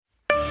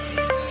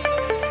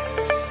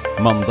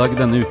Mandag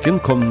denne uken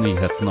kom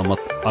nyheten om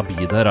at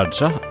Abida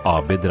Raja,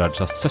 Abid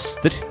Rajas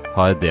søster,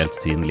 har delt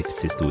sin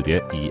livshistorie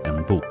i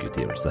en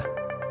bokutgivelse.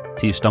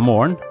 Tirsdag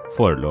morgen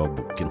forelå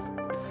boken.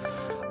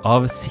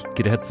 Av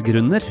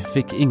sikkerhetsgrunner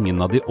fikk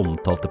ingen av de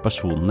omtalte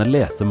personene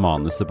lese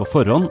manuset på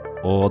forhånd,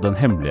 og den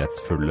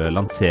hemmelighetsfulle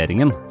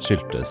lanseringen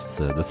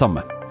skyldtes det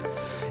samme.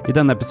 I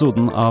denne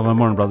episoden av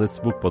Morgenbladets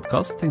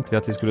bokpodcast tenkte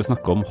vi at vi skulle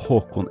snakke om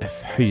Håkon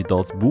F.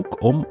 Høydals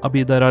bok om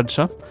Abida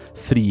Raja,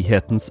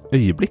 Frihetens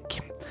øyeblikk.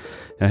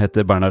 Jeg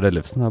heter Bernhard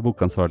Ellefsen, er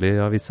bokansvarlig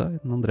i avisa.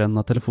 I den andre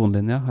enden av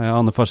telefonlinja har jeg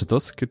Anne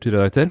Farsetås,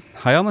 kulturredaktør.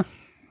 Hei, Anne.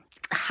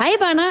 Hei,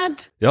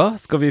 Bernhard. Ja,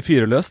 skal vi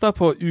fyre løs da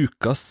på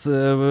ukas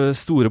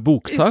store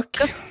boksak?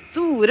 Ukas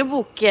store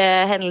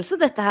bokhendelse.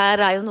 Dette her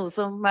er jo noe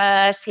som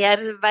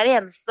skjer hver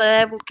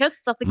eneste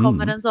bokhøst, at det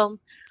kommer en sånn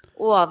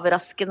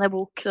overraskende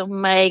bok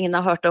som ingen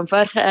har hørt om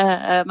før,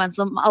 men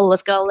som alle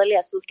skal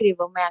lese og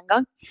skrive om med en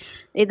gang.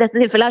 I dette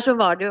tilfellet her så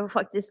var det jo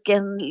faktisk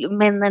en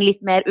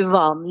litt mer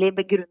uvanlig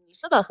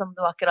begrunnelse da, som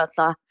du akkurat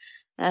sa.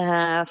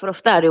 For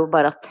ofte er det jo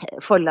bare at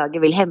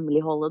forlaget vil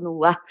hemmeligholde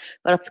noe,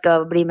 for at det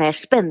skal bli mer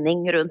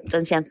spenning rundt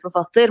en kjent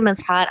forfatter,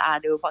 mens her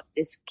er det jo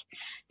faktisk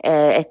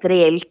et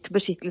reelt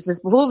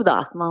beskyttelsesbehov,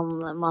 da, at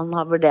man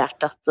har vurdert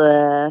at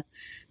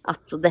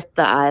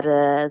dette er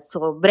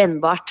så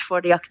brennbart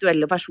for de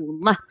aktuelle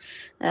personene,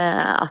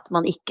 at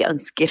man ikke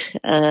ønsker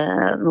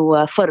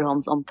noe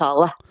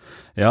forhåndsomtale.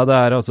 Ja, det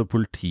er altså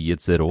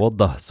politiets råd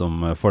da,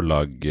 som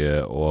forlag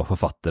og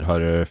forfatter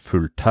har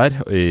fulgt her,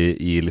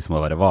 i liksom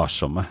å være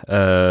varsomme,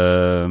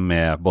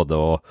 med både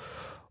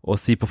å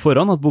si på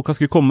forhånd at boka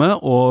skulle komme,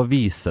 og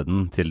vise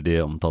den til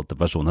de omtalte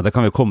personene. Det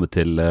kan vi komme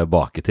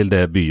tilbake til,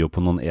 det byr jo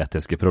på noen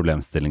etiske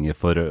problemstillinger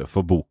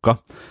for boka,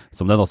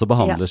 som den også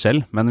behandler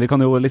selv. Men vi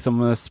kan jo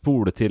liksom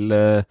spole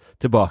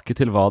tilbake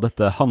til hva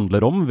dette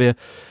handler om.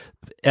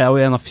 Og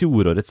en av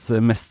fjorårets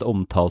mest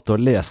omtalte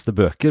og leste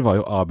bøker var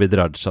jo Abid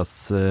Rajas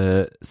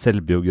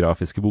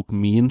selvbiografiske bok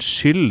Min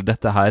skyld.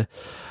 Dette her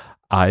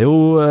er jo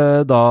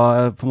da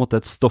på en måte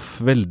et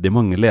stoff veldig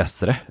mange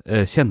lesere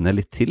kjenner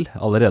litt til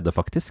allerede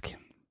faktisk.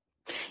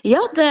 Ja,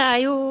 det er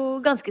jo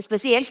ganske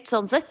spesielt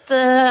sånn sett.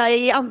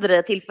 I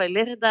andre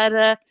tilfeller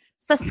der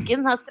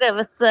søsken har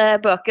skrevet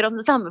bøker om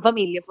det samme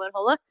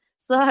familieforholdet,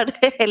 så har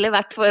det heller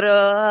vært for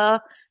å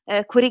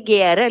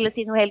korrigere eller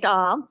si noe helt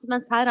annet.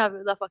 Mens her har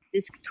vi da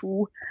faktisk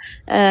to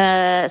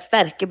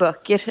sterke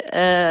bøker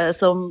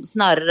som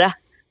snarere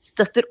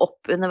støtter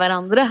opp under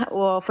hverandre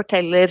og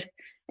forteller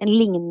en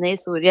lignende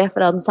historie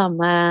fra den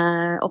samme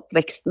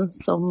oppveksten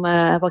som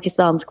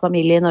pakistansk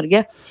familie i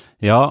Norge.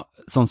 Ja,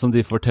 sånn som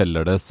de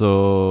forteller det, så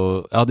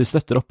ja, de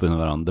støtter opp under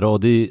hverandre,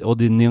 og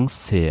de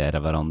nyanserer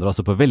hverandre,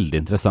 altså på veldig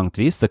interessant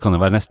vis. Det kan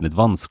jo være nesten litt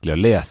vanskelig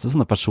å lese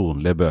sånne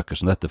personlige bøker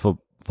som dette, for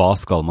hva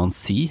skal man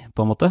si,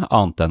 på en måte,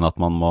 annet enn at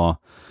man må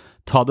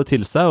ta det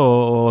til seg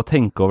og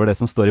tenke over det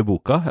som står i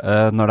boka.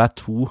 Når det er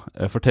to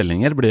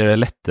fortellinger, blir det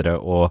lettere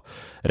å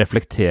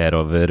reflektere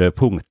over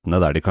punktene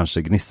der de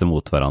kanskje gnisser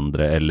mot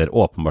hverandre, eller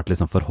åpenbart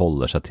liksom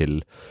forholder seg til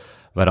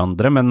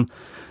hverandre, men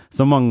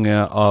som mange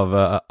av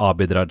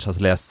Abid Rajas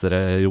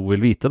lesere jo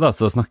vil vite da,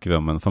 så snakker vi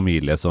om en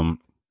familie som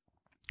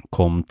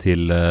kom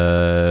til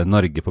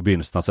Norge på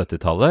begynnelsen av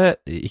 70-tallet,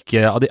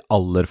 ikke av de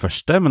aller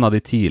første, men av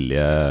de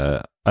tidlige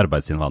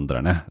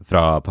arbeidsinnvandrerne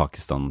fra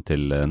Pakistan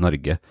til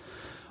Norge.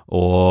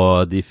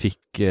 Og de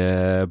fikk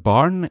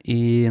barn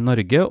i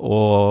Norge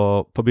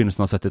og på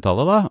begynnelsen av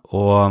 70-tallet da,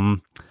 og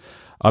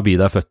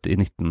Abida er født i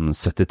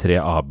 1973,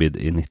 Abid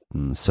i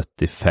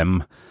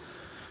 1975.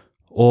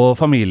 Og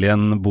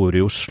familien bor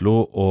i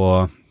Oslo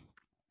og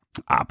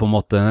er på en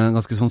måte en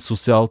ganske sånn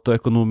sosialt og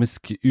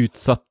økonomisk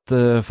utsatt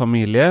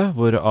familie,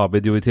 hvor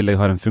Abid jo i tillegg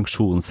har en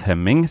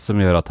funksjonshemming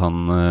som gjør at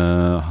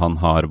han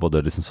har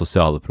både liksom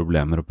sosiale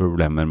problemer og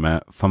problemer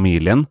med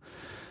familien.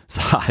 Så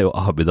er jo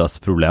Abidas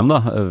problem da,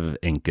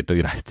 enkelt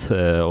og greit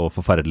og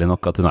forferdelig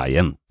nok at hun er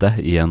jente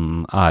i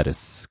en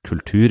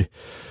æreskultur.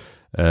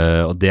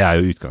 Og det er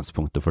jo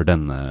utgangspunktet for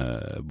denne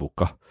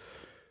boka.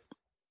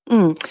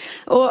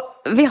 Og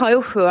vi har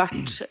jo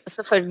hørt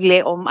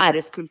selvfølgelig om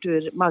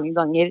æreskultur mange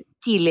ganger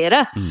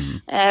tidligere,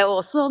 og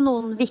også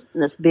noen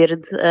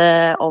vitnesbyrd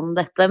om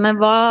dette.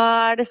 Men hva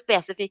er det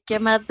spesifikke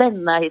med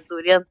denne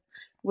historien?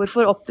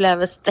 Hvorfor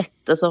oppleves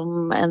dette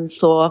som en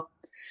så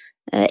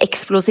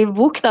eksplosiv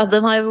bok da?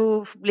 Den har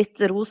jo blitt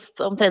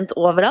rost omtrent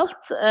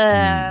overalt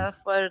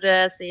for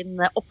sin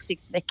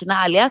oppsiktsvekkende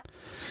ærlighet.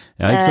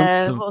 Ja, ikke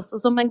sant? Også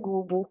som en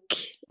god bok.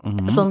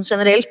 Sånn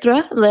generelt, tror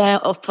jeg. Det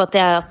oppfatter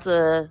jeg at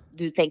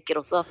du tenker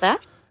også at det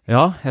er.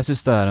 Ja, jeg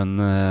synes det er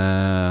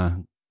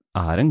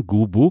en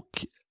god bok.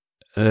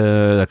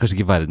 Det er kanskje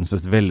ikke verdens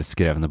mest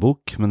velskrevne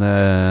bok, men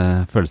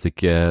det føles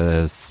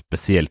ikke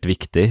spesielt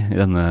viktig i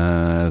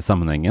denne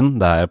sammenhengen.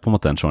 Det er på en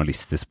måte en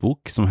journalistisk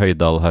bok som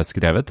Høydal har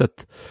skrevet,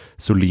 et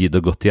solid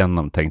og godt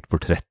gjennomtenkt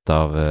portrett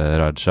av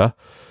Raja.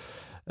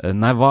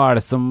 Nei, hva er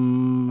det som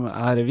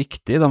er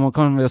viktig? Da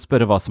kan vi jo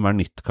spørre hva som er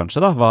nytt,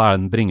 kanskje da. Hva er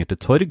den bringer til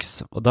torgs?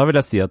 Og da vil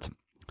jeg si at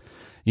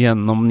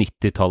Gjennom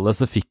 90-tallet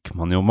så fikk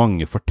man jo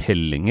mange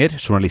fortellinger,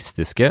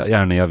 journalistiske,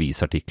 gjerne i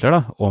avisartikler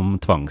da, om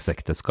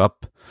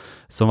tvangsekteskap,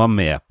 som var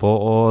med på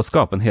å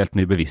skape en helt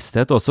ny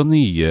bevissthet, og også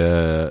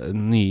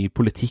ny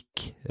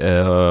politikk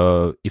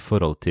i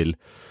forhold til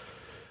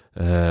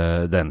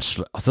den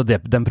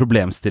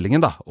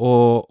problemstillingen da,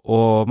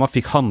 og man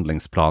fikk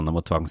handlingsplaner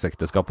mot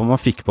tvangsekteskap, og man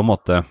fikk på en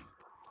måte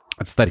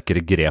et sterkere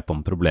grep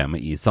om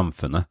problemet i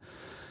samfunnet.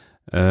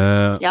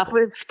 Ja,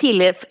 for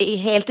tidligere,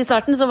 helt i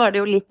starten så var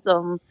det jo litt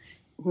sånn,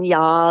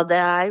 ja, det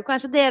er jo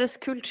kanskje deres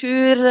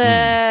kultur,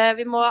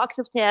 vi må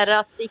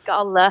akseptere at ikke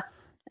alle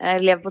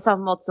lever på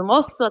samme måte som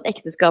oss, og at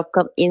ekteskap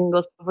kan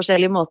inngås på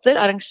forskjellige måter.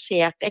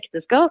 Arrangert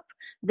ekteskap,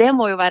 det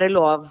må jo være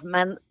lov,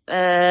 men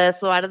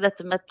så er det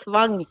dette med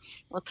tvang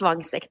og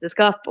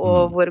tvangsekteskap,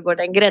 og hvor går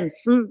den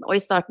grensen? Og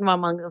i starten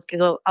var man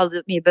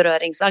hadde mye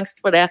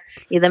berøringsangst for det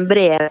i den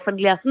brede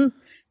offentligheten,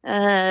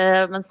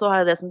 men så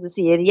har jo det, som du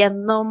sier,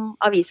 gjennom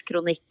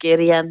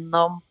aviskronikker,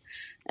 gjennom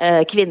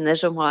kvinner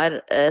som har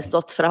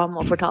stått fram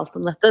og fortalt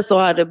om dette, så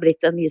har det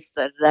blitt en mye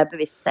større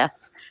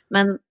bevissthet.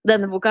 Men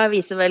denne boka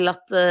viser vel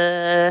at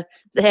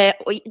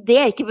det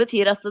ikke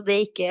betyr at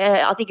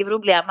ikke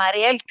problemet er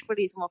reelt for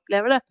de som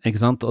opplever det.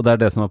 Ikke sant? Og det er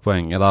det som er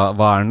poenget da.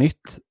 Hva er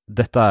nytt?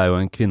 Dette er jo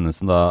en kvinne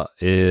som da,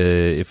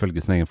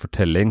 ifølge sin egen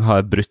fortelling,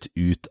 har brutt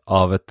ut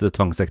av et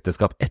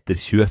tvangsekteskap etter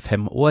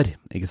 25 år,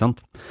 ikke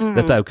sant?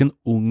 Dette er jo ikke en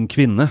ung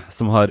kvinne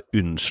som har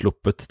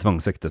unnsluppet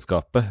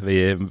tvangsekteskapet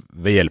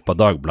ved hjelp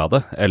av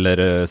Dagbladet,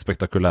 eller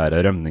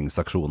spektakulære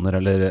rømningsaksjoner,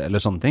 eller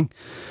sånne ting.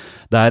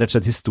 Det er rett og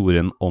slett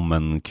historien om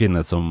en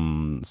kvinne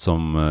som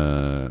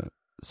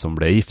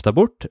ble gifta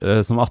bort,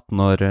 som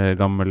 18 år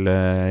gammel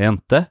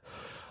jente,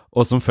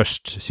 og som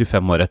først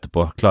 25 år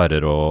etterpå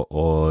klarer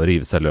å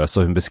rive seg løs,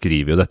 og hun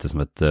beskriver jo dette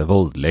som et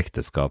voldelig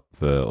ekteskap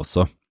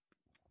også.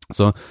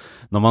 Så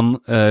når man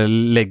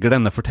legger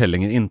denne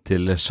fortellingen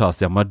inntil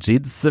Shazia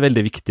Majids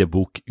veldig viktige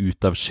bok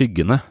Ut av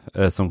skyggene,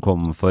 som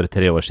kom for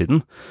 3 år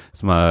siden,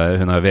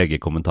 hun er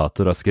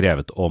VG-kommentator og har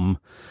skrevet om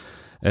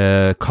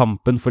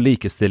kampen for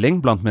likestilling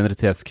blant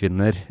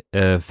minoritetskvinner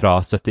fra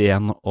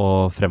 71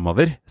 og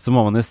fremover, så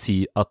må man jo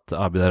si at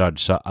Abida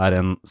Raja er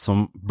en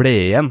som ble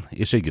igjen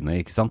i skyggene,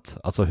 ikke sant?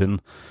 Altså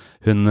hun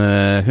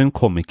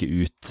kom ikke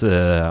ut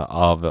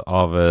av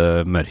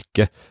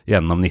mørket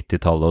gjennom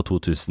 90-tallet og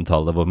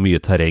 2000-tallet, hvor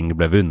mye terreng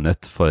ble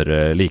vunnet for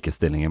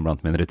likestillingen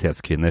blant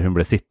minoritetskvinner. Hun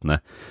ble sittende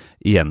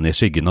igjen i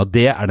skyggene, og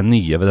det er det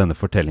nye ved denne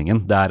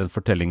fortellingen. Det er en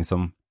fortelling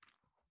som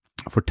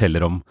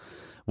forteller om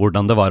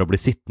hvordan det var å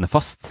bli sittende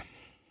fast.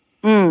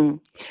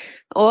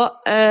 Og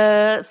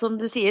som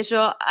du sier,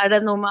 så er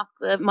det noe med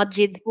at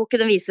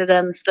Majids-boken viser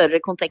den større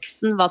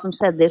konteksten, hva som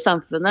skjedde i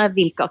samfunnet,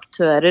 hvilke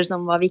aktører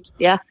som var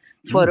viktige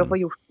for å få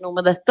gjort noe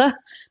med dette,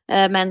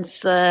 mens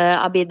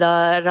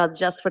Abida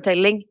Rajas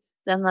fortelling,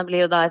 den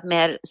blir jo da et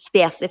mer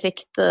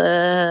spesifikk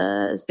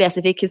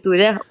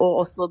historie,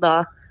 og også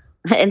da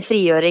en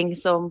frigjøring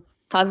som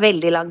tar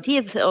veldig lang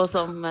tid, og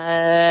som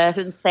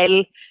hun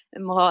selv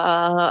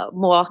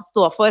må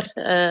stå for.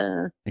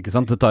 Ikke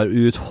sant? Det tar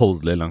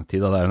utholdelig lang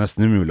tid, og det er jo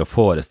nesten umulig å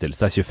forestille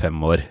seg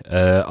 25 år.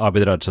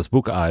 Abid Rajas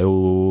bok er jo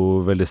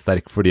veldig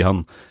sterk fordi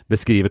han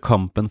beskriver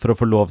kampen for å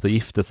få lov til å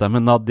gifte seg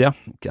med Nadia,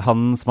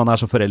 han som han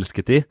er så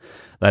forelsket i.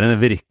 Det er en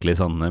virkelig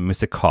sånn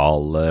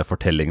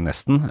musikalfortelling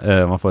nesten.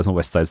 Man får en sånn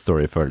West Side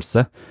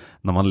Story-følelse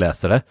når man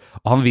leser det.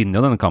 Og han vinner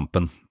jo denne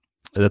kampen.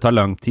 Det tar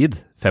lang tid,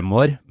 5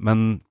 år,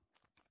 men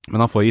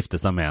han får gifte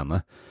seg med henne.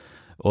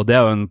 Og det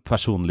er jo en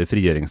personlig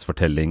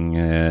frigjøringsfortelling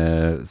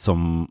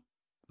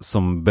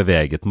som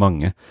beveget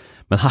mange.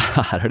 Men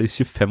her er det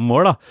 25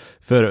 år da,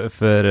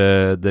 før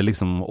det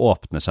liksom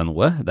åpner seg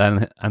noe. Det er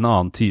en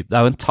annen type, det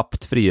er jo en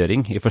tapt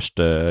frigjøring i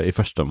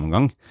første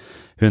omgang.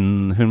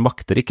 Hun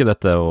makter ikke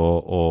dette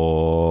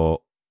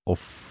å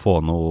få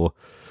noe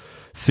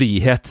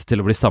frihet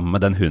til å bli sammen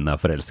med den hun er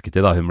forelsket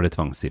i da. Hun blir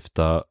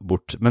tvangsgifta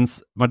bort.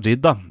 Mens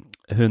Majid da,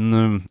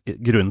 grunnen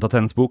til at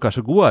hennes bok er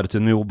så god er at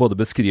hun jo både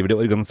beskriver de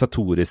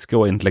organisatoriske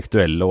og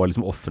intellektuelle og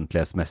liksom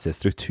offentlighetsmessige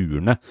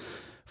strukturene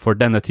for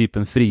denne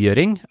typen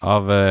frigjøring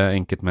av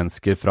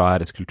enkeltmennesker fra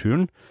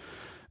æreskulturen.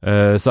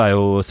 Så er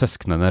jo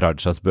søsknene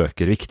Rajas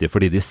bøker viktige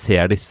fordi de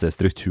ser disse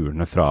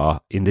strukturene fra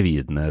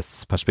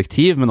individenes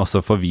perspektiv, men også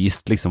får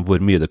vist liksom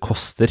hvor mye det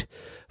koster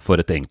for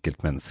et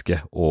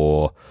enkeltmenneske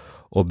å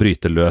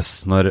bryte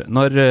løs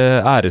når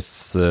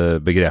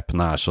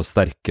æresbegrepene er så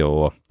sterke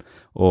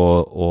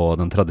og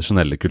den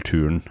tradisjonelle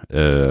kulturen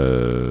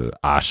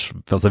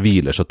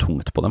hviler så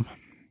tungt på dem.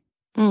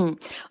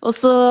 Og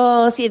så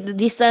sier du,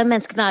 disse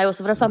menneskene er jo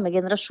også fra samme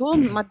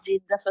generasjon.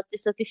 Majid er født i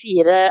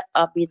 74,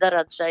 Abida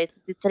Raja i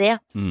 73.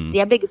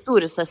 De er begge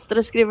storesøstre,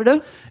 skriver du?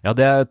 Ja,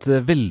 det er et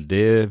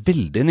veldig,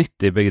 veldig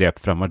nyttig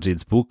begrep fra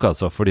Majids bok,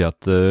 altså, fordi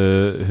at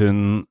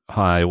hun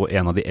er jo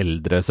en av de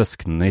eldre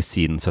søsknene i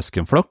sin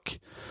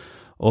søskenflokk,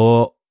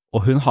 og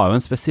hun har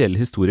jo en spesiell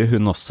historie,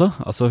 hun også.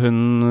 Altså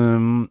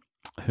hun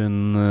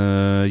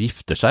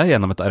gifter seg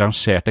gjennom et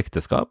arrangert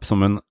ekteskap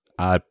som hun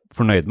er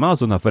fornøyd med,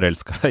 altså hun er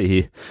forelsket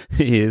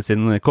i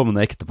sin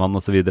kommende ektemann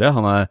og så videre.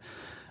 Han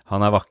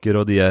er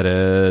vakker, og de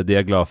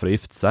er glad for å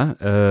gifte seg.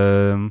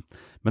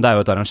 Men det er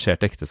jo et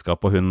arrangert ekteskap,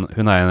 og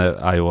hun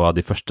er jo av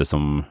de første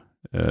som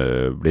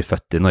blir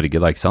født i Norge,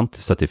 da, ikke sant?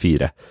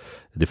 74.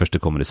 De første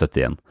kommer i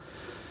 71.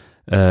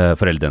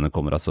 Foreldrene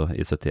kommer altså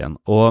i 71.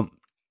 Og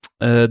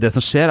det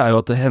som skjer er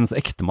jo at hennes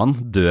ektemann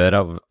dør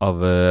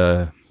av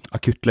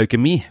akutt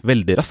leukemi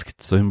veldig raskt,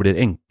 så hun blir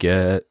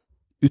enke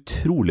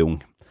utrolig ung.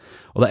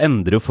 Og da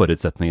endrer jo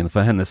forutsetningen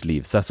for hennes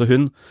liv seg, så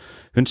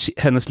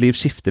hennes liv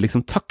skifter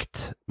liksom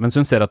takt, mens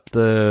hun ser at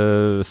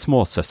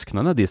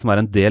småsøsknene, de som er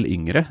en del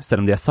yngre,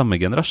 selv om de er samme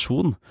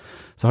generasjon,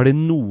 så har de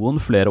noen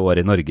flere år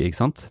i Norge, ikke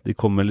sant? De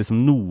kommer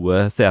liksom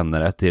noe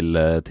senere til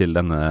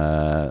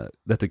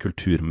dette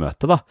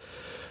kulturmøtet, da.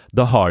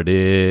 Da har de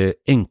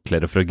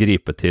enklere for å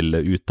gripe til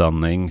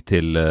utdanning,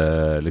 til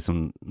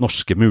liksom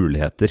norske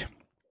muligheter.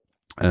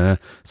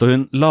 Så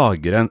hun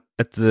lager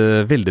et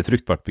veldig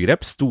fruktbart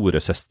begrep,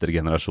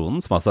 storesøstergenerasjonen,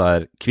 som altså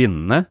er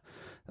kvinnene,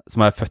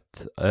 som er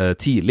født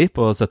tidlig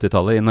på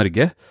 70-tallet i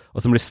Norge,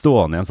 og som blir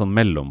stående i en sånn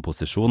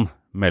mellomposisjon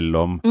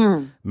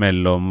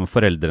mellom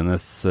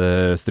foreldrenes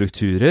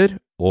strukturer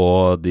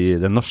og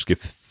den norske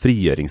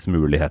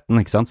frigjøringsmuligheten,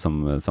 ikke sant,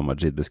 som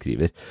Majid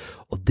beskriver.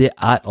 Og det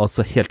er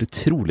altså helt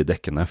utrolig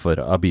dekkende for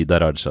Abida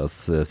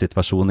Rajas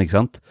situasjon, ikke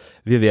sant?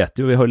 Vi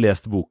har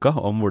lest boka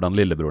om hvordan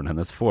lillebroren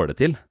hennes får det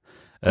til.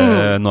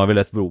 Nå har vi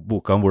lest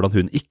boka om hvordan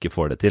hun ikke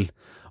får det til.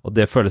 Og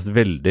det føles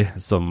veldig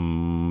som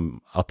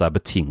at det er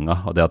betinget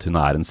av det at hun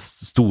er en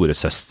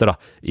storesøster da,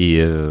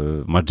 i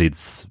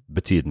Majids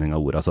betydning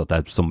av ordet, altså at det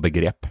er som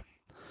begrep.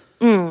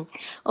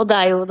 Og det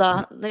er jo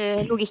da,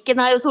 logikken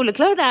er jo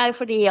soleklar, det er jo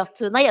fordi at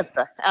hun er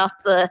jente, at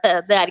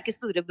det er ikke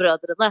store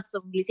brødrene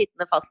som blir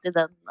sittende fast i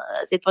den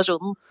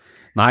situasjonen.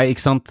 Nei,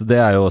 ikke sant? Det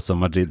er jo også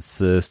Majids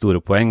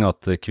store poeng,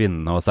 at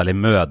kvinnene, og særlig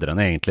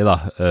mødrene egentlig da,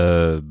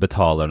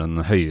 betaler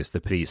den høyeste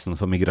prisen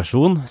for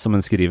migrasjon, som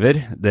hun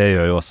skriver. Det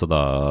gjør jo også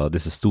da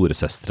disse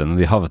storesøstrene,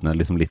 de havner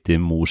liksom litt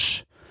i hva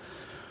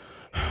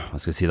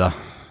skal vi si da,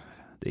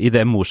 i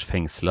det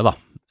morsfengselet da.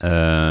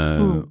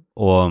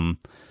 Og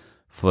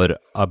for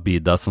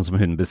Abida, sånn som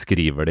hun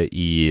beskriver det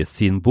i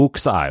sin bok,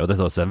 så er jo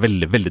dette også en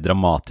veldig, veldig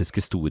dramatisk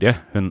historie.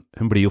 Hun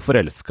blir jo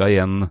forelsket i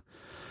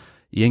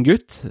en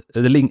gutt.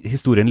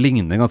 Historien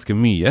ligner ganske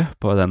mye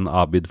på den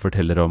Abid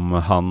forteller om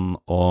han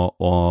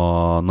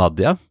og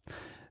Nadia,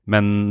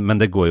 men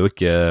det går jo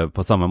ikke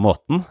på samme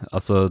måten.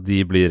 Altså,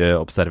 de blir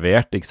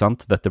observert, ikke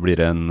sant? Dette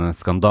blir en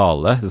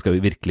skandale. Det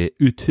skal virkelig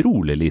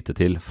utrolig lite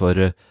til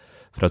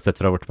sett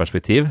fra vårt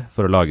perspektiv,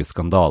 for å lage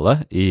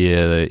skandale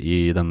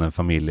i denne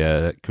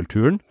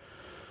familiekulturen.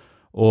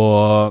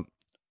 Og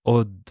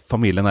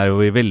familien er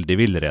jo i veldig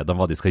villrede om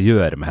hva de skal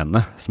gjøre med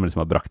henne, som liksom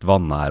har brakt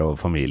vanære over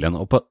familien.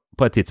 Og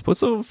på et tidspunkt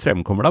så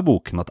fremkommer det av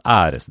boken at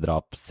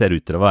æresdrap ser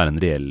ut til å være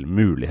en reell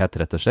mulighet,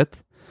 rett og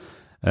slett.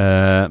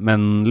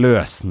 Men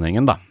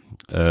løsningen da,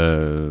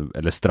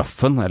 eller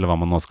straffen, eller hva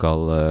man nå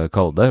skal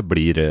kalle det,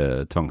 blir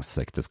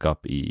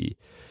tvangsekteskap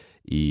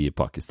i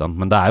Pakistan.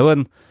 Men det er jo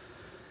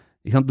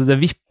det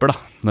vipper da,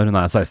 når hun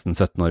er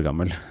 16-17 år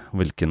gammel,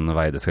 hvilken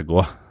vei det skal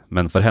gå.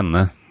 Men for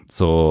henne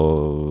så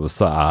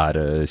er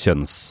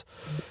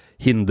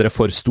kjønnshindret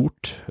for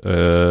stort,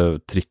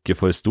 trykket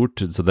for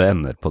stort, så det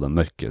ender på den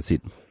mørke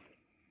siden.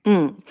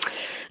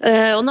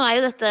 Og nå er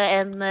jo dette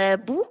en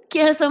bok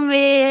som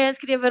vi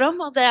skriver om,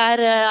 og det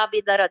er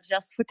Abida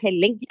Rajas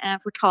fortelling,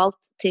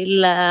 fortalt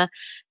til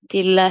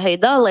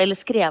Høydal, eller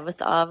skrevet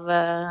av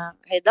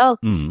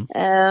Høydal.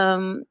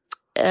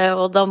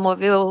 Og da må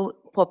vi jo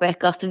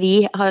påpeke at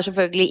vi har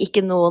selvfølgelig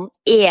ikke noen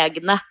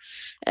egne,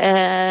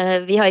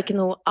 vi har ikke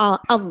noen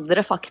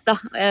andre fakta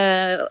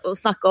å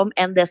snakke om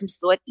enn det som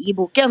står i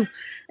boken.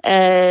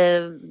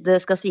 Det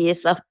skal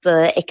sies at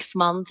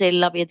eksmannen til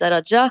Abida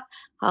Raja,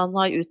 han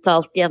har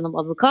uttalt gjennom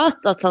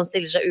advokat at han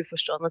stiller seg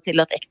uforstående til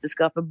at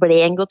ekteskapet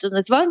ble inngått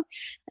under tvang,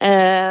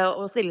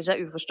 og stiller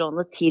seg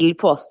uforstående til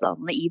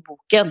påstandene i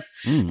boken.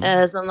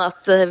 Sånn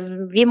at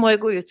vi må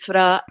jo gå ut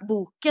fra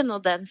boken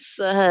og dens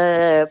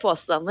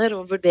påstander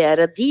og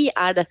vurdere de.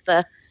 Er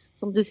dette,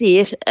 som du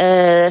sier,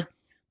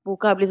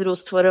 boka har blitt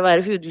rost for å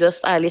være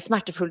hudløst ærlig,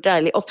 smertefullt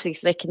ærlig,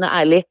 oppsiktsvekkende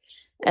ærlig.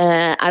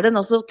 Er den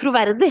også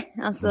troverdig?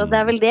 Altså, det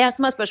er vel det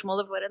som er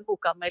spørsmålet for en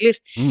bokanmelder.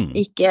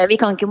 Vi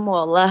kan ikke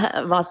måle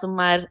hva som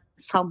er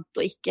sant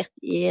og ikke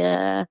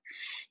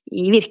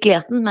i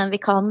virkeligheten, men vi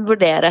kan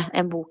vurdere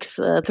en boks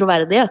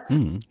troverdighet.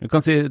 Vi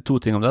kan si to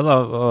ting om det da,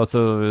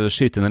 altså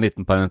skyte inn en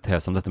liten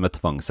parentes om dette med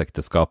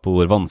tvangsekteskap og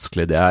hvor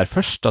vanskelig det er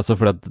først, altså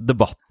fordi at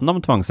debatten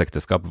om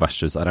tvangsekteskap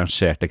versus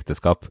arrangert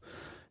ekteskap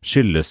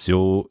skyldes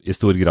jo i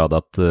stor grad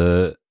at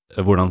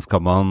hvordan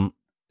skal man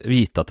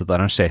vite at et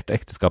arrangert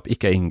ekteskap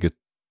ikke er inngått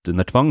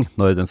under tvang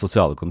når den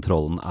sosiale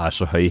kontrollen er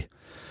så høy.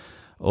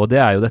 Og det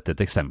er jo dette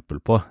et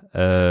eksempel på.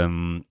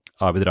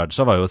 Abid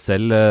Raja var jo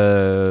selv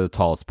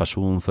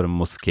talsperson for en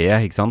moské,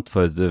 ikke sant?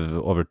 For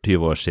over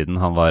 20 år siden.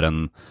 Han var en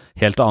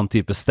helt annen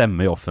type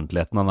stemme i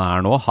offentligheten enn han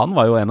er nå. Han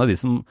var jo en av de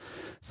som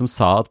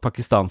sa at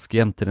pakistanske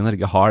jenter i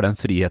Norge har den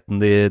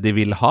friheten de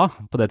vil ha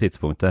på det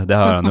tidspunktet. Det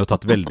har han jo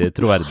tatt veldig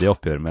troverdig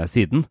oppgjør med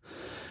siden.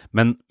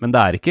 Men det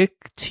er ikke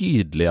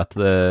tydelig at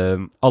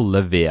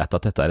alle vet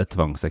at dette er et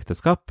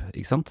tvangsekteskap,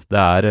 ikke sant?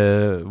 Det er,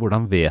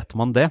 hvordan vet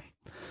man det?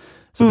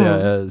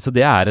 Så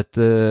det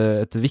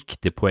et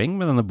viktig poeng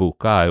med denne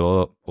boka er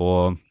jo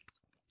å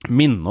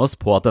minne oss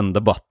på at denne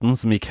debatten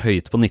som gikk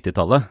høyt på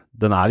 90-tallet,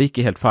 den vi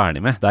ikke helt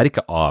ferdig med. Det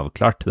ikke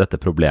avklart, dette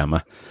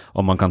problemet,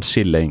 om man kan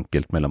skille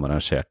enkelt mellom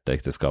arrangerte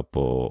ekteskap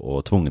og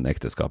tvungne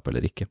ekteskap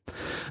eller ikke.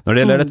 Når det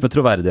gjelder dette med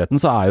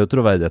troverdigheten, så jo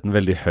troverdigheten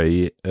veldig høy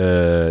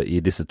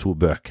i disse to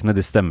bøkene.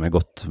 De stemmer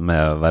godt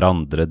med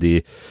hverandre.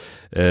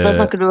 Da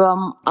snakker du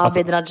om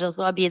Abid Rajas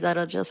og Abida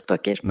Rajas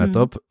bøker.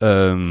 Nettopp.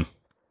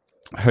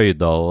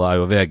 Høydal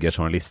jo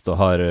VG-journalist og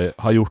har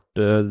gjort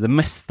det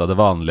meste av det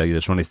vanlige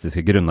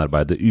journalistiske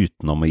grunnarbeidet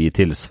utenom å gi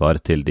tilsvar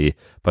til de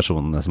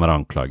personene som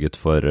anklaget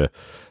for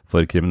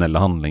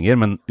kriminelle handlinger,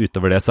 men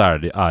utover det så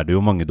det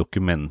jo mange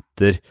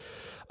dokumenter,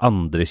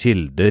 andre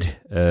kilder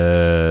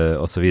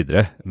og så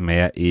videre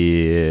med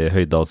i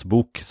Høydals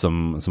bok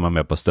som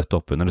med på å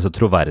støtte opp under, så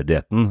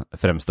troverdigheten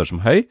fremstår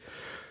som høy.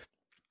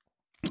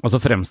 Og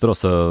så fremstår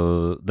også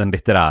den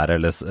litterære,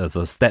 eller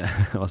hva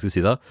skal vi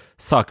si da,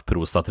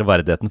 sakprosa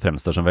troverdigheten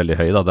fremstår som veldig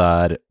høy da.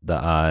 Det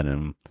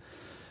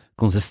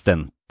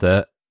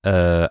konsistente,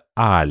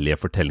 ærlige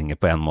fortellinger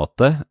på en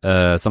måte,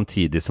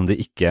 samtidig som det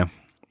ikke,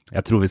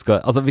 jeg tror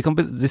vi kan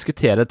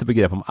diskutere dette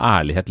begrepet om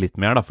ærlighet litt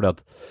mer da, fordi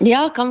at...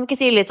 Ja, kan vi ikke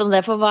si litt om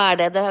det, for hva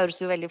det? Det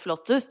høres jo veldig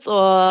flott ut,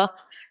 og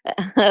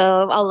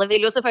alle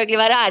vil jo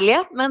selvfølgelig være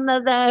ærlige, men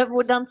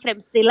hvordan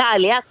fremstille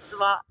ærlighet,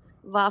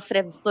 hva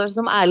fremstår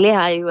som ærlig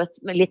jo et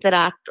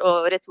litterært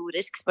og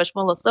retorisk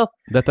spørsmål også.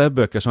 Dette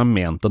bøker som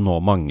ment å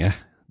nå mange.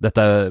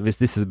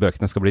 Hvis disse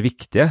bøkene skal bli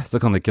viktige, så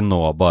kan det ikke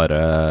nå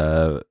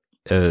bare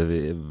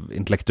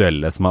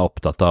intellektuelle som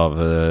opptatt av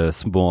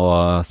små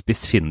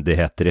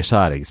spissfindigheter i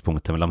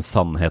skjæringspunktet mellom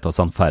sannhet og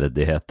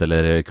sannferdighet,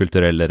 eller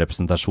kulturelle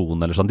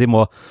representasjon, eller sånn.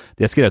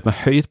 De skrevet med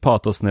høyt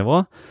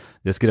patosnivå,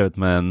 de skrevet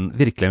med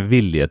virkelig en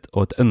vilje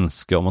og et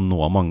ønske om å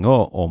nå mange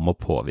og om å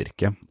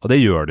påvirke. Og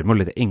det gjør det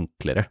litt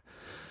enklere.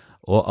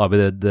 Og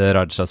Abid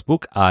Rajas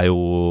bok jo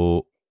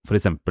for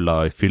eksempel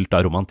fylt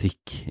av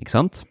romantikk, ikke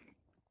sant?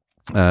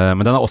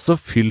 Men den også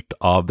fylt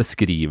av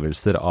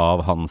beskrivelser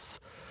av hans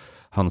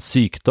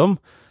sykdom,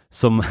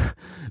 som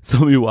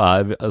jo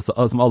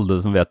som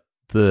alle som vet,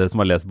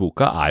 som har lest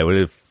boka,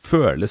 jo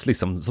føles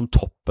liksom som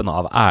toppen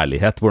av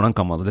ærlighet. Hvordan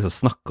kan man liksom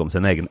snakke om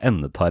sin egen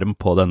endetarm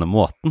på denne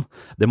måten?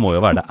 Det må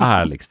jo være det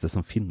ærligste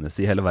som finnes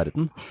i hele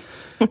verden.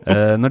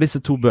 Når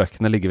disse to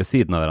bøkene ligger ved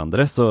siden av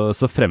hverandre,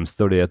 så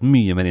fremstår det i et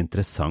mye mer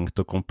interessant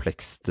og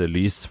komplekst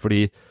lys,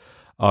 fordi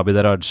Abid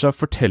Raja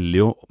forteller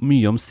jo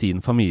mye om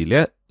sin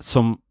familie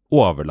som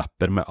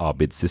overlapper med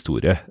Abids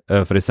historie.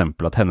 For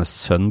eksempel at hennes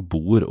sønn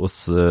bor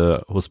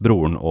hos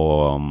broren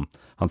og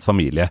hans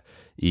familie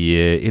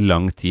i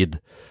lang tid.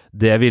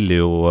 Det ville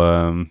jo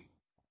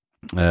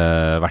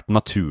vært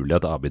naturlig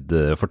at Abid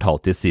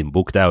fortalte i sin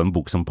bok. Det jo en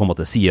bok som på en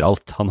måte sier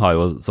alt. Han har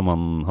jo, som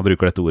han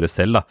bruker dette ordet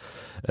selv da,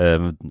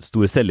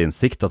 stor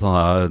selvinnsikt, at han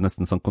har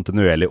nesten sånn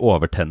kontinuerlig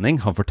overtenning.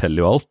 Han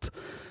forteller jo alt.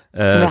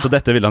 Så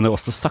dette ville han jo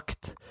også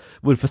sagt.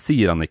 Hvorfor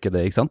sier han ikke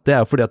det, ikke sant? Det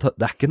jo fordi at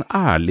det ikke en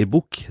ærlig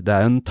bok. Det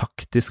en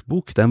taktisk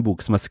bok. Det en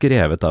bok som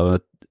skrevet av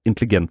en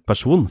intelligent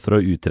person for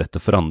å utrette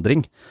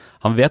forandring.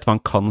 Han vet hva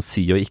han kan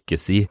si og ikke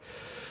si.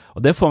 Og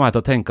det får meg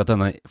til å tenke at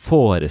denne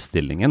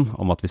forestillingen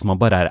om at hvis man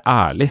bare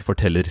ærlig,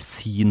 forteller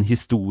sin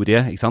historie,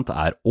 ikke sant,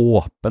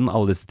 åpen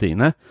alle disse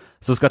tingene,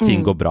 så skal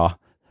ting gå bra.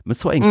 Men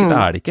så enkelt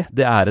det ikke.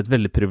 Det et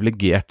veldig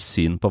privilegert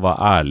syn på hva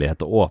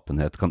ærlighet og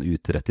åpenhet kan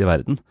utrette i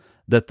verden.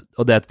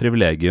 Og det et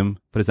privilegium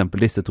for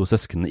eksempel disse to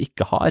søskene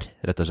ikke har,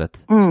 rett og slett.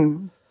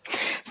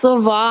 Så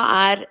hva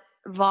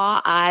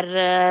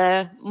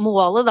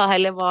målet da,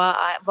 eller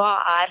hva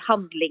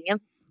handlingen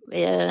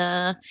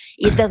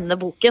i denne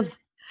boken?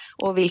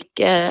 Og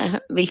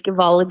hvilke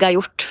valg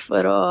gjort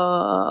for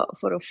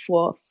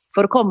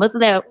å komme til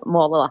det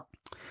målet da?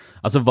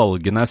 Altså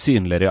valgene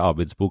synligere i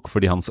Abids bok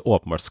fordi hans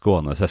åpenbart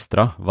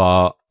skånesøstre,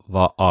 hva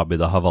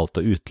Abida har valgt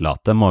å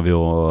utlate, må vi jo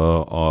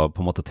på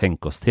en måte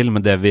tenke oss til,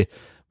 men det vi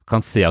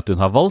kan se at hun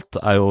har valgt,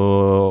 jo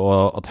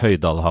at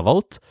Høydal har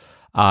valgt,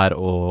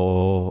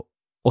 å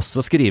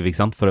også skrive, ikke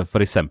sant,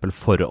 for eksempel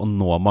for å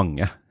nå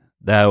mange.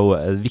 Det jo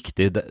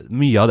viktig,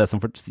 mye av det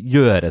som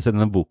gjøres i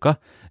denne boka,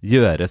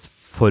 gjøres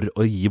for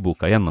å gi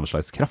boka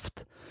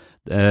gjennomslagskraft.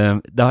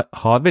 Det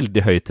har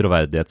veldig høy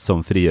troverdighet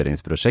som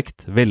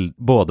frigjøringsprosjekt,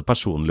 både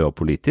personlig og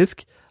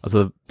politisk.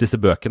 Altså, disse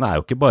bøkene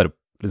jo ikke bare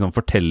liksom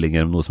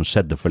fortellinger om noe som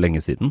skjedde for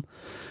lenge siden.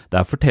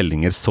 Det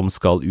fortellinger som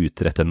skal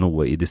utrette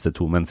noe i disse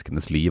to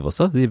menneskenes liv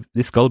også.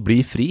 De skal bli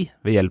fri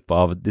ved hjelp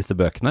av disse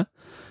bøkene.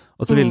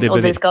 Og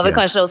det skal vel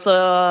kanskje også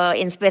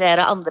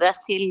inspirere andre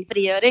til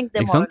frigjøring.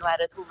 Det må vel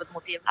være et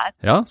hovedmotiv her.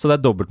 Ja, så det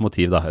et dobbelt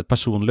motiv da. Et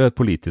personlig og et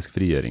politisk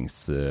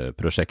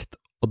frigjøringsprosjekt.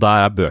 Og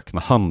da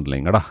bøkene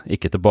handlinger da,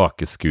 ikke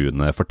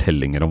tilbakeskuende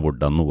fortellinger om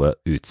hvordan noe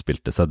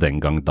utspilte seg den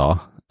gang da.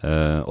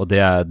 Og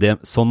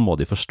sånn må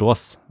de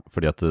forstås,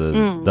 fordi at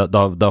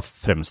da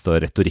fremstår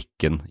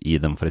retorikken i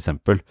dem for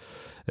eksempel,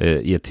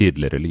 i et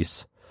tydeligere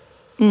lys.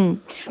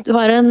 Du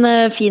har en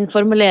fin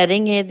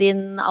formulering I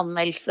din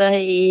anmeldelse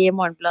I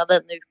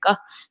Morgenbladet denne uka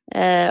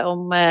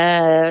om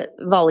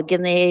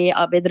valgene I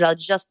Abid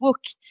Rajas bok.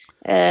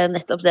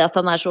 Nettopp det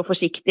at han så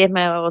forsiktig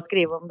med å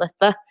skrive om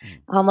dette.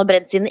 Han har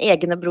brent sine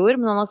egne bror,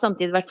 men han har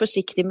samtidig vært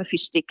forsiktig med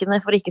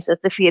fyrstikkene for ikke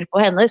sette fyr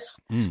på hennes.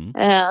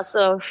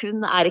 Så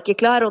hun ikke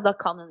klar, og da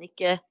kan hun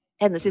ikke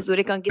hennes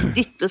historie kan ikke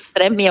dyttes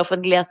frem I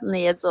offentligheten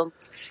I et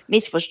sånt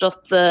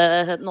misforstått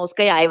nå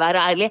skal jeg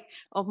være ærlig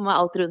om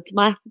alt rundt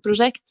meg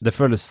prosjekt. Det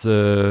føles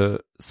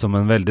som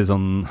en veldig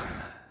sånn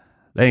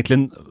det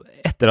egentlig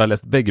etter å ha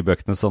lest begge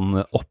bøkene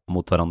sånn opp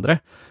mot hverandre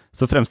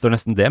så fremstår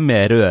nesten det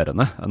mer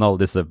rørende enn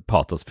alle disse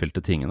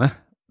patosfylte tingene.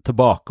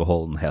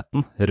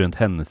 Tilbakeholdenheten rundt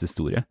hennes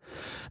historie.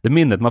 Det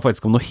minnet meg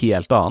faktisk om noe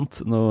helt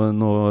annet,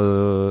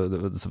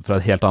 noe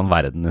fra et helt annen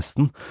verden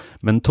nesten.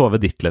 Men Tove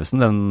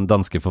Ditlevsen, den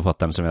danske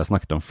forfatteren som jeg har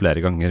snakket om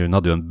flere ganger, hun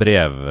hadde jo en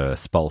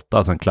brevspalte,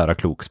 altså en Clara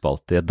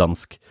Klok-spalte I et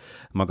dansk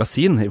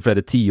magasin I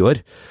flere 10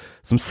 år,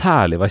 som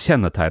særlig var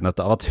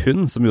kjennetegnet av at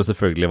hun, som jo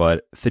selvfølgelig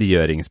var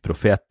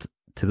frigjøringsprofet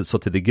så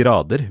til de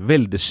grader,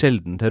 veldig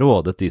sjelden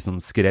rådet de som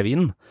skrev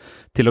inn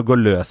til å gå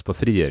løs på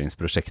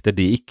frigjøringsprosjekter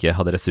de ikke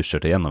hadde ressurser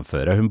til å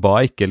gjennomføre. Hun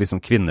ba ikke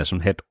liksom kvinner som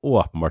helt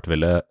åpenbart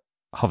ville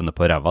havne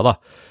på ræva da,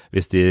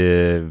 hvis de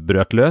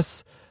brøt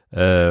løs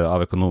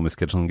av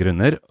økonomiske sånne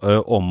grunner,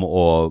 om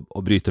å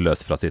bryte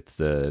løs fra sitt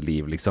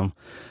liv, liksom.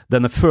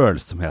 Denne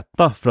følsomheten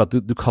da, for at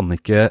du kan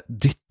ikke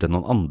dytte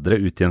noen andre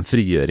ut I en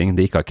frigjøring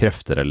de ikke har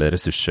krefter eller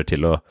ressurser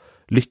til å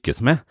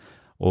lykkes med,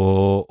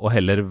 og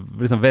heller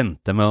liksom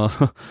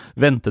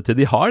vente til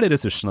de har de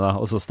ressursene da,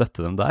 og så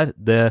støtte dem der.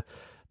 Det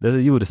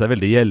gjorde seg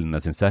veldig gjeldende,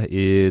 synes jeg,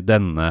 I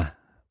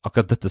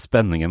akkurat dette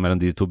spenningen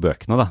mellom de to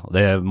bøkene da. Og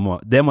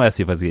det må jeg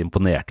si faktisk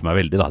imponerte meg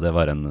veldig da. Det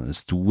var en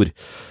stor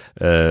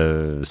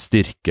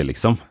styrke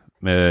liksom,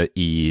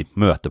 I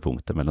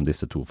møtepunktet mellom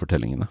disse to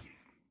fortellingene.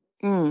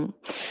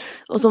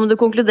 Og som du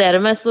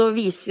konkluderer med så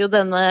viser jo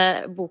denne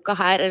boka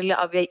her, eller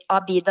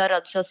Abida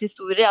Rajas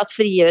historie, at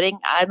frigjøring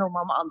noe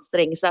man må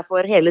anstrenge seg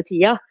for hele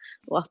tiden,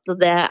 og at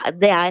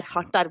det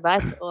hardt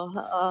arbeid, og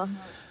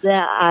det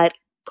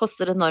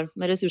koster enormt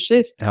med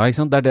ressurser. Ja, ikke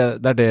sant?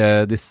 Det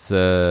det disse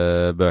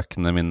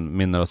bøkene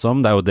minner oss om.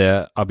 Det jo det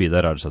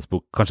Abida Rajas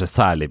bok kanskje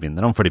særlig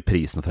minner om, fordi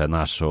prisen for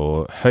henne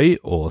så høy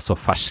og så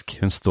fersk.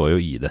 Hun står jo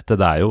I dette.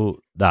 Det jo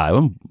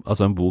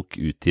en bok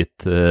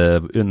utgitt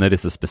under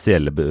disse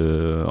spesielle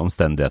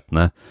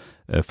omstendighetene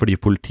fordi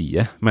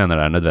politiet mener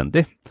det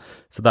nødvendig.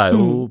 Så det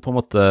jo på en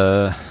måte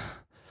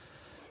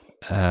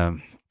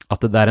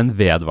at det en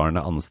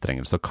vedvarende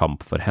anstrengelse og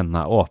kamp for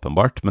henne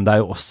åpenbart, men det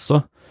jo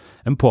også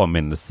en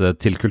påminnelse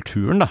til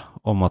kulturen da,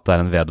 om at det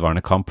en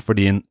vedvarende kamp,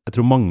 fordi jeg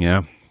tror mange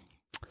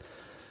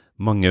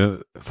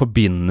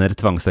forbinder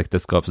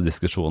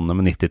tvangsekteskapsdiskusjonene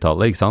med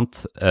 90-tallet, ikke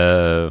sant?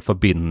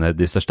 Forbinder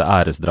de største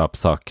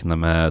æresdrapssakene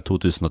med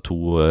 2002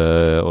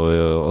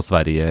 og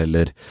Sverige,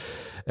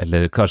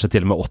 eller kanskje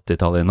til og med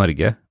 80-tallet I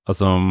Norge.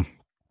 Altså,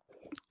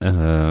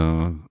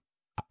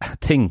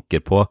 tenker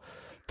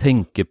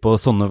på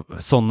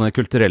sånne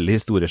kulturelle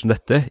historier som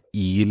dette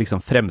I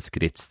liksom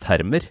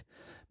fremskrittstermer,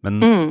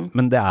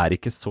 men det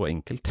ikke så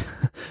enkelt.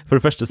 For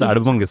det første så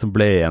det mange som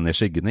ble igjen I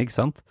skyggene, ikke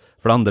sant?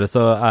 For det andre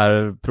så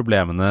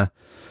problemene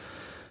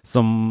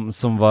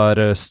som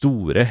var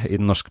store I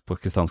den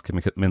norsk-pakistanske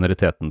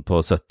minoriteten på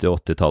 70-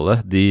 og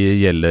 80-tallet, de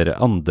gjelder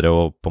andre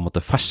og på en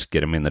måte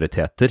ferskere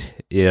minoriteter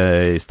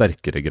I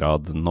sterkere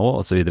grad nå,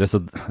 og så videre.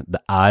 Så det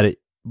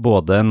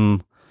både en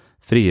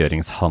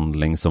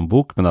frigjøringshandling som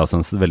bok, men det også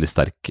en veldig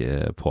sterk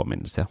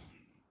påminnelse.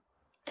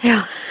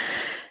 Ja.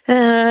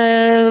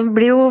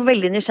 Blir jo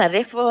veldig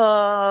nysgjerrig på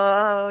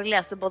å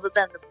lese både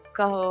denne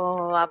boka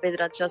og Abid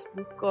Rajas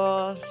bok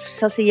og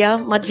Shazia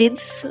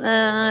Majids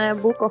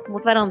bok opp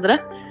mot hverandre.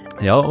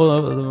 Ja,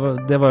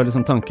 og det var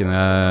liksom tanken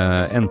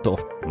jeg endte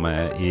opp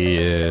med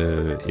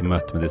I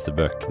møte med disse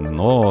bøkene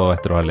nå, og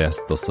etter å ha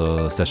lest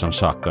også Seshan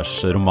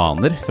Shakars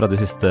romaner fra de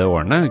siste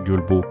årene,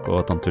 Gul bok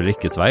og Tante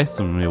Ulrikkes vei,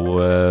 som jo,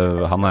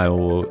 han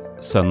jo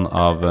sønn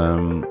av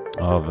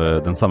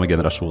den samme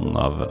generasjonen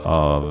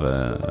av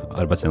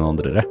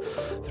arbeidsinnvandrere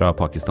fra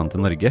Pakistan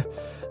til Norge.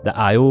 Det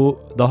jo,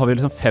 da har vi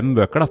liksom 5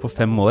 bøker da, på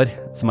 5 år,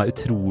 som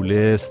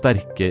utrolig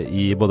sterke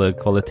I både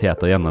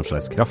kvalitet og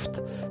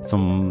gjennomslagskraft,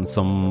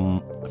 som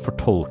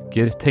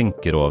fortolker,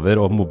 tenker over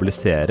og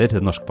mobiliserer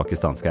den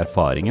norsk-pakistanske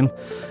erfaringen.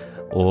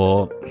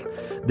 Og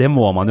det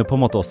må man jo på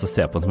en måte også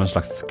se på som en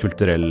slags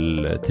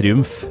kulturell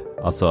triumf,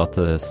 altså at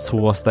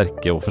så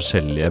sterke og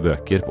forskjellige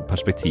bøker og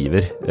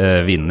perspektiver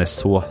vinner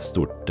så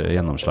stort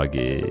gjennomslag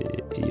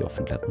I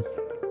offentligheten.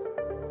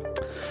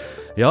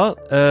 Ja,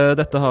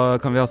 dette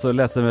kan vi altså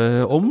lese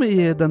om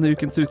I denne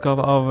ukens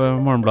utgave av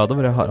Morgenbladet,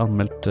 hvor jeg har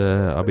anmeldt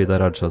Abida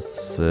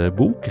Rajas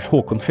bok.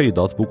 Håkon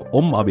Høydals bok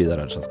om Abida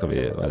Raja skal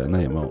vi være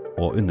nøye med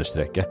å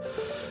understreke.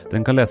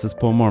 Den kan leses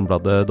på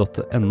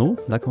morgenbladet.no.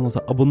 Der kan man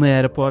også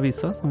abonnere på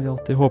avisa, som vi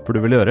alltid håper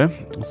du vil gjøre.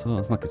 Og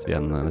så snakkes vi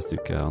igjen neste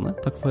uke, Anne.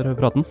 Takk for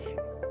praten.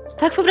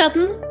 Takk for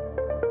praten.